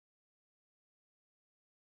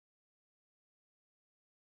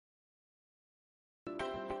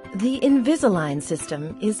The Invisalign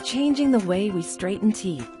system is changing the way we straighten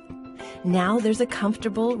teeth. Now there's a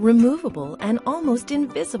comfortable, removable, and almost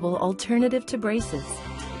invisible alternative to braces.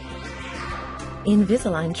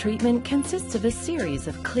 Invisalign treatment consists of a series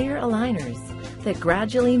of clear aligners that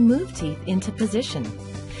gradually move teeth into position.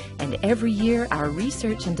 And every year, our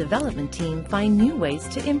research and development team find new ways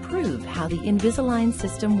to improve how the Invisalign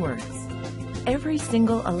system works. Every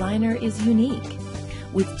single aligner is unique,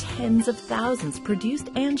 with tens of thousands produced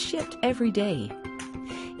and shipped every day.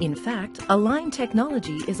 In fact, Align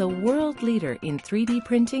Technology is a world leader in 3D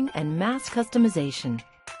printing and mass customization.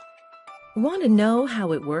 Want to know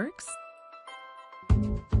how it works?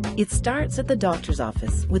 It starts at the doctor's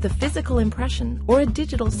office with a physical impression or a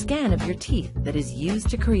digital scan of your teeth that is used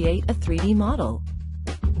to create a 3D model.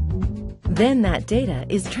 Then that data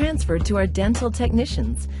is transferred to our dental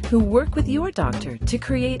technicians who work with your doctor to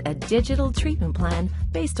create a digital treatment plan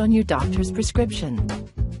based on your doctor's prescription.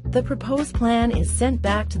 The proposed plan is sent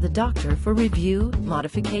back to the doctor for review,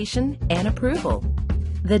 modification, and approval.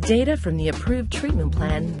 The data from the approved treatment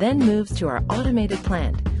plan then moves to our automated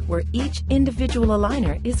plant, where each individual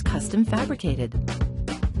aligner is custom fabricated.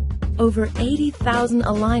 Over 80,000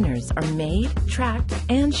 aligners are made, tracked,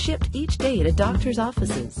 and shipped each day to doctors'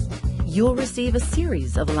 offices. You'll receive a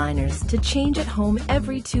series of aligners to change at home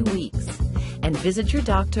every 2 weeks and visit your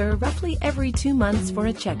doctor roughly every 2 months for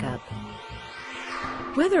a checkup.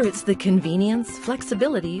 Whether it's the convenience,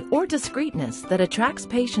 flexibility, or discreetness that attracts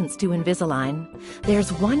patients to Invisalign,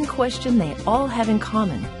 there's one question they all have in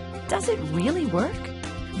common. Does it really work?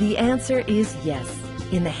 The answer is yes.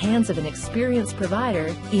 In the hands of an experienced provider,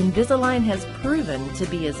 Invisalign has proven to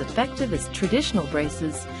be as effective as traditional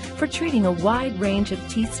braces for treating a wide range of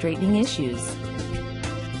teeth straightening issues.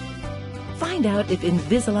 Find out if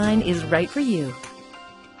Invisalign is right for you.